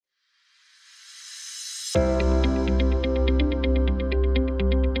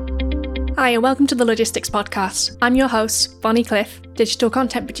Hi and welcome to the Logistics Podcast. I'm your host, Bonnie Cliff, digital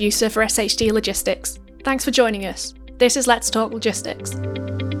content producer for SHD Logistics. Thanks for joining us. This is Let's Talk Logistics.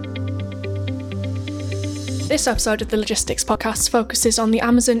 This episode of the Logistics Podcast focuses on the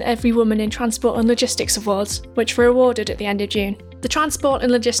Amazon Everywoman in Transport and Logistics Awards, which were awarded at the end of June. The transport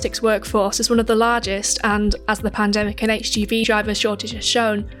and logistics workforce is one of the largest and, as the pandemic and HGV driver shortage has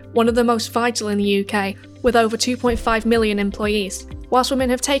shown, one of the most vital in the UK, with over 2.5 million employees. Whilst women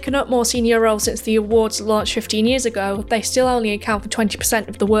have taken up more senior roles since the awards launched 15 years ago, they still only account for 20%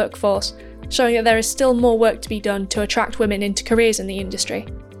 of the workforce, showing that there is still more work to be done to attract women into careers in the industry.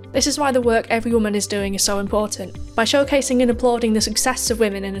 This is why the work Everywoman is doing is so important. By showcasing and applauding the success of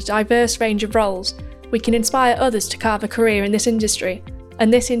women in a diverse range of roles, we can inspire others to carve a career in this industry,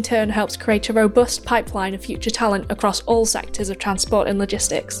 and this in turn helps create a robust pipeline of future talent across all sectors of transport and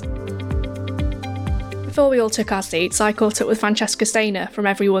logistics. Before we all took our seats, I caught up with Francesca Stainer from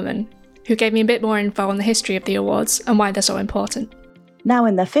Everywoman, who gave me a bit more info on the history of the awards and why they're so important. Now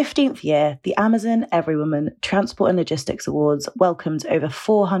in their 15th year, the Amazon Everywoman Transport and Logistics Awards welcomed over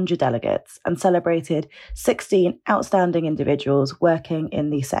 400 delegates and celebrated 16 outstanding individuals working in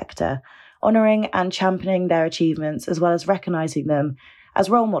the sector, honouring and championing their achievements as well as recognising them as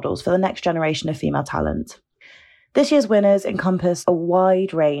role models for the next generation of female talent. This year's winners encompass a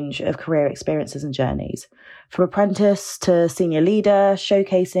wide range of career experiences and journeys, from apprentice to senior leader,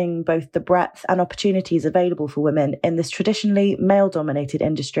 showcasing both the breadth and opportunities available for women in this traditionally male-dominated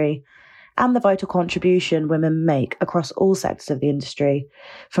industry and the vital contribution women make across all sectors of the industry,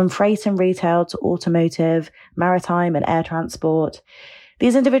 from freight and retail to automotive, maritime and air transport.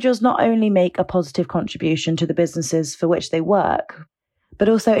 These individuals not only make a positive contribution to the businesses for which they work, but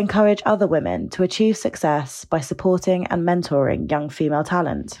also encourage other women to achieve success by supporting and mentoring young female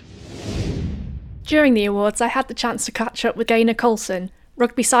talent. During the awards, I had the chance to catch up with Gaynor Coulson,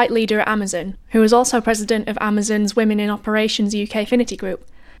 rugby site leader at Amazon, who is also president of Amazon's Women in Operations UK Affinity Group.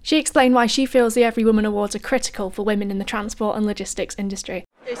 She explained why she feels the Everywoman Awards are critical for women in the transport and logistics industry.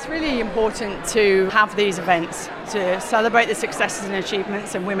 It's really important to have these events to celebrate the successes and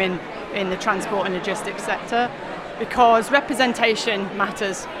achievements of women in the transport and logistics sector, because representation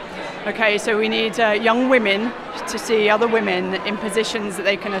matters. Okay, so we need young women to see other women in positions that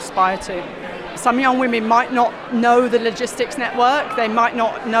they can aspire to. Some young women might not know the logistics network, they might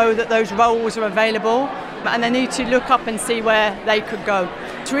not know that those roles are available, and they need to look up and see where they could go.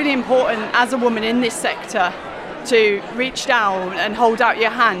 It's really important as a woman in this sector to reach down and hold out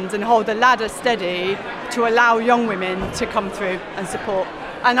your hand and hold the ladder steady to allow young women to come through and support.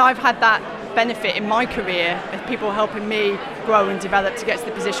 And I've had that benefit in my career of people helping me grow and develop to get to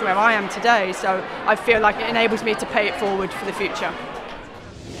the position where I am today. So I feel like it enables me to pay it forward for the future.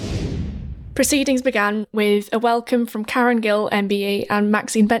 Proceedings began with a welcome from Karen Gill, MBE, and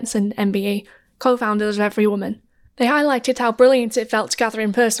Maxine Benson, MBE, co-founders of Everywoman. They highlighted how brilliant it felt to gather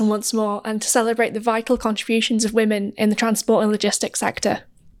in person once more and to celebrate the vital contributions of women in the transport and logistics sector.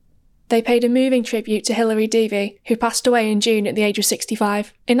 They paid a moving tribute to Hilary Devey, who passed away in June at the age of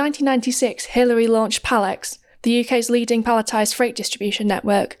 65. In 1996, Hilary launched Palex, the UK's leading palletised freight distribution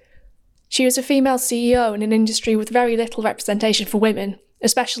network. She was a female CEO in an industry with very little representation for women,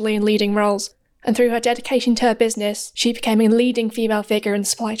 especially in leading roles, and through her dedication to her business, she became a leading female figure in the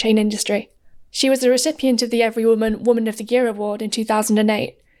supply chain industry. She was the recipient of the Everywoman Woman of the Year award in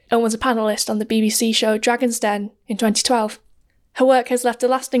 2008 and was a panellist on the BBC show Dragon's Den in 2012. Her work has left a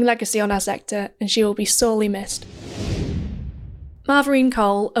lasting legacy on our sector, and she will be sorely missed. Marvarine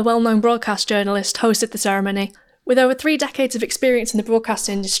Cole, a well-known broadcast journalist, hosted the ceremony. With over 3 decades of experience in the broadcast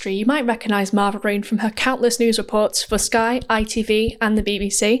industry, you might recognise Marvarine from her countless news reports for Sky, ITV and the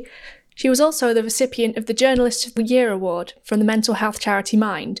BBC. She was also the recipient of the Journalist of the Year award from the mental health charity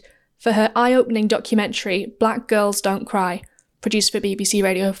Mind for her eye-opening documentary Black Girls Don't Cry, produced for BBC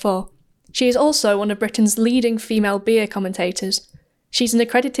Radio 4. She is also one of Britain's leading female beer commentators. She's an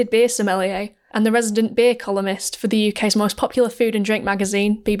accredited beer sommelier and the resident beer columnist for the UK's most popular food and drink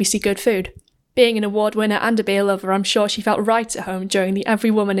magazine, BBC Good Food. Being an award winner and a beer lover, I'm sure she felt right at home during the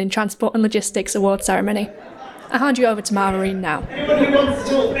Everywoman in Transport and Logistics award ceremony. I hand you over to Marvarine now. Anyone who wants to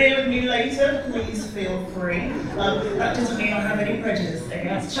talk beer with me later, please feel free. That doesn't mean I have any prejudice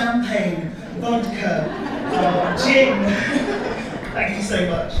against champagne, vodka, gin. Thank you so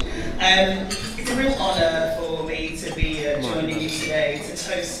much. It's a real honour for me to be joining you today to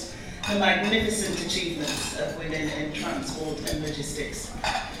toast the magnificent achievements of women in transport and logistics.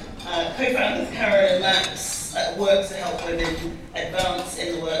 Co-founders Karen and Max work to help women advance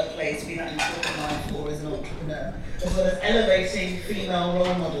in the workplace, be that in corporate life or as an entrepreneur, as well as elevating female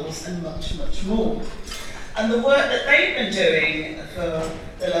role models and much, much more. And the work that they've been doing for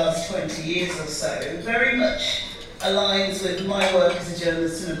the last 20 years or so very much aligns with my work as a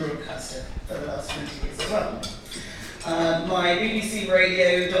journalist and a broadcaster for the last 20 years as well. My BBC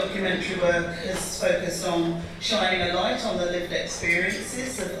radio documentary work has focused on shining a light on the lived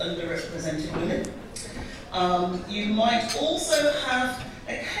experiences of underrepresented women. You might also have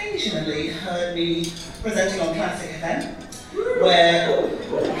occasionally heard me presenting on Classic FM, where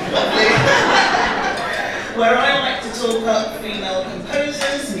I like to talk up female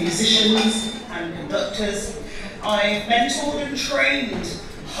composers, musicians and conductors. I've mentored and trained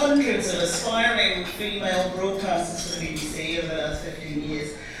hundreds of aspiring female broadcasters for the BBC over the last 15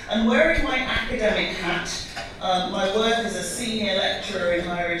 years. And wearing my academic hat, my work as a senior lecturer in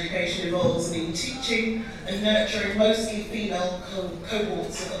higher education involves me teaching and nurturing mostly female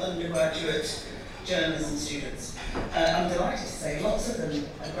cohorts of undergraduate journalism students. I'm delighted to say lots of them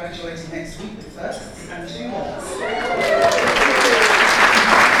are graduating next week with firsts and 2-1s.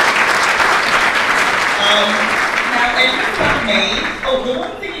 Now, enough about me. The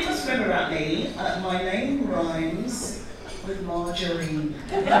one thing you must remember about me, my name rhymes with margarine.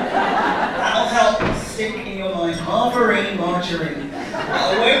 That'll help stick in your mind. Margarine. I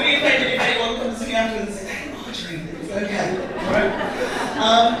won't be offended if anyone comes to me afterwards and says, hey, margarine, it's okay. Right?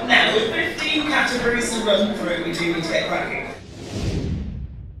 Now, with 15 categories to run through, we do need to get cracking.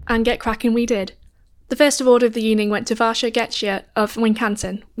 And get cracking we did. The first award of the evening went to Varsha Getchia of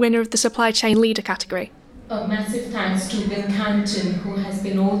Wincanton, winner of the Supply Chain Leader category. A massive thanks to Wincanton, who has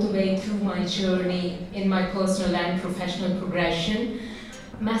been all the way through my journey in my personal and professional progression.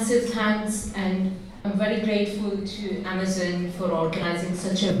 Massive thanks, and I'm very grateful to Amazon for organising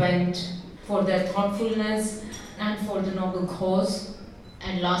such an event, for their thoughtfulness and for the noble cause.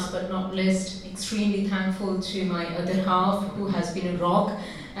 And last but not least, extremely thankful to my other half, who has been a rock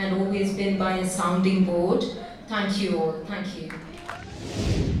and always been by a sounding board. Thank you all, thank you.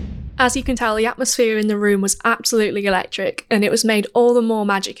 As you can tell, the atmosphere in the room was absolutely electric, and it was made all the more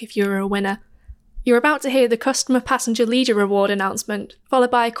magic if you were a winner. You're about to hear the Customer Passenger Leader Award announcement, followed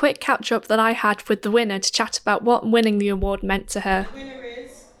by a quick catch-up that I had with the winner to chat about what winning the award meant to her. The winner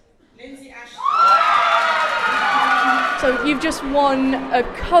is Lindsay Ashton. So you've just won a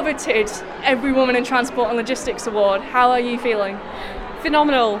coveted Every Woman in Transport and Logistics Award. How are you feeling?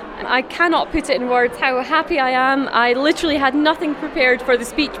 Phenomenal. I cannot put it in words how happy I am. I literally had nothing prepared for the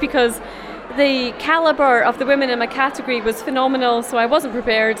speech because the calibre of the women in my category was phenomenal, so I wasn't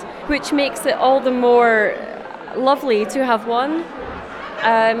prepared, which makes it all the more lovely to have won.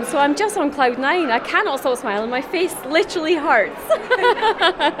 So I'm just on cloud 9. I cannot stop smiling. My face literally hurts.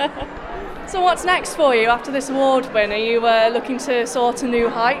 So what's next for you after this award win? Are you looking to soar to new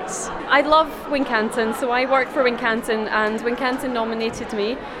heights? I love Wincanton, so I work for Wincanton and Wincanton nominated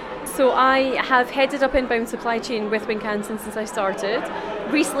me. So I have headed up inbound supply chain with Wincanton since I started.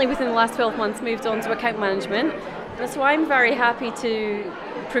 Recently, within the last 12 months, moved on to account management. And so I'm very happy to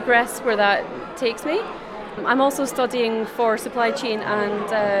progress where that takes me. I'm also studying for supply chain and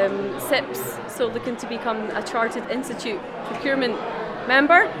SIPs, so looking to become a Chartered Institute procurement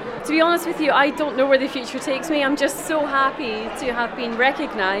member. To be honest with you, I don't know where the future takes me. I'm just so happy to have been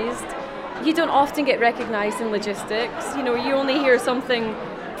recognised. You don't often get recognised in logistics. You know, you only hear something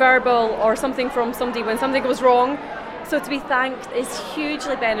verbal or something from somebody when something goes wrong. So to be thanked is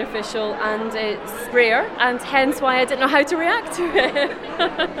hugely beneficial and it's rare, and hence why I didn't know how to react to it.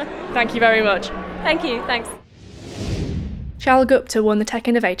 Thank you very much. Thank you, thanks. Shal Gupta won the Tech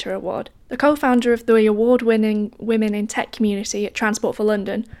Innovator Award. The co-founder of the award-winning Women in Tech community at Transport for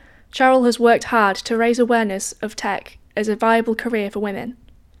London, Cheryl has worked hard to raise awareness of tech as a viable career for women.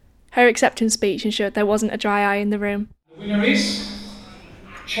 Her acceptance speech ensured there wasn't a dry eye in the room. The winner is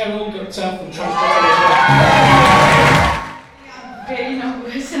Cheryl Gupta from Transport for I'm very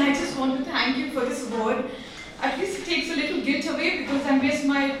nervous, and I just want to thank you for this award. At least it takes a little guilt away because I missed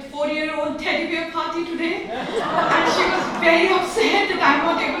my 4-year-old teddy bear party today. And she was very upset that I'm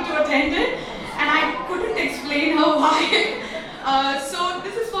not able to attend it. And I couldn't explain her why. So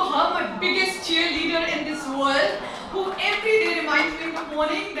this is for her, my biggest cheerleader in this world, who every day reminds me in the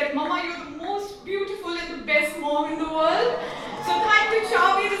morning that Mama, you're the most beautiful and the best mom in the world. So thank you,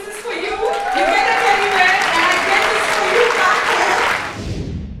 Chavi, this is for you. You get a teddy bear and I get this for you back home.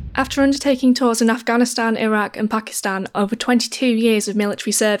 After undertaking tours in Afghanistan, Iraq and Pakistan over 22 years of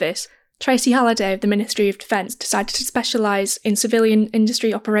military service, Tracy Halliday of the Ministry of Defence decided to specialise in civilian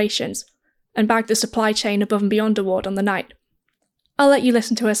industry operations and bagged the Supply Chain Above and Beyond Award on the night. I'll let you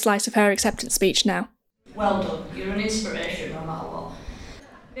listen to a slice of her acceptance speech now. Well done, you're an inspiration no matter what.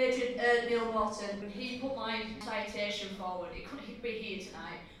 Neil Watson, when he put my citation forward, he couldn't be here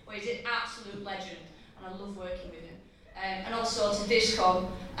tonight, but he's an absolute legend. and I love working with him. And also to Discom,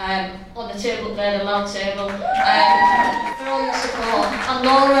 on the table up there, the loud table, for all your support. And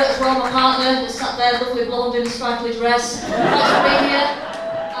Laura as well, my partner, that's sat there, lovely blonde in a sparkly dress. Thanks for being here,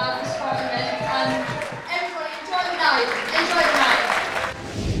 for supporting me. And everybody, enjoy the night. Enjoy the night.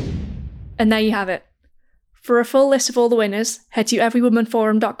 And there you have it. For a full list of all the winners, head to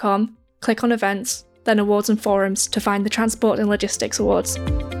everywomanforum.com, click on events, then awards and forums to find the Transport and Logistics Awards.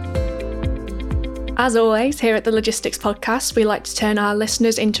 As always, here at the Logistics Podcast, we like to turn our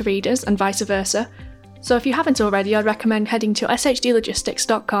listeners into readers and vice versa. So if you haven't already, I'd recommend heading to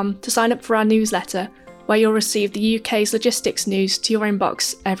shdlogistics.com to sign up for our newsletter, where you'll receive the UK's logistics news to your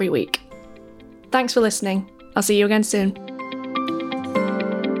inbox every week. Thanks for listening. I'll see you again soon.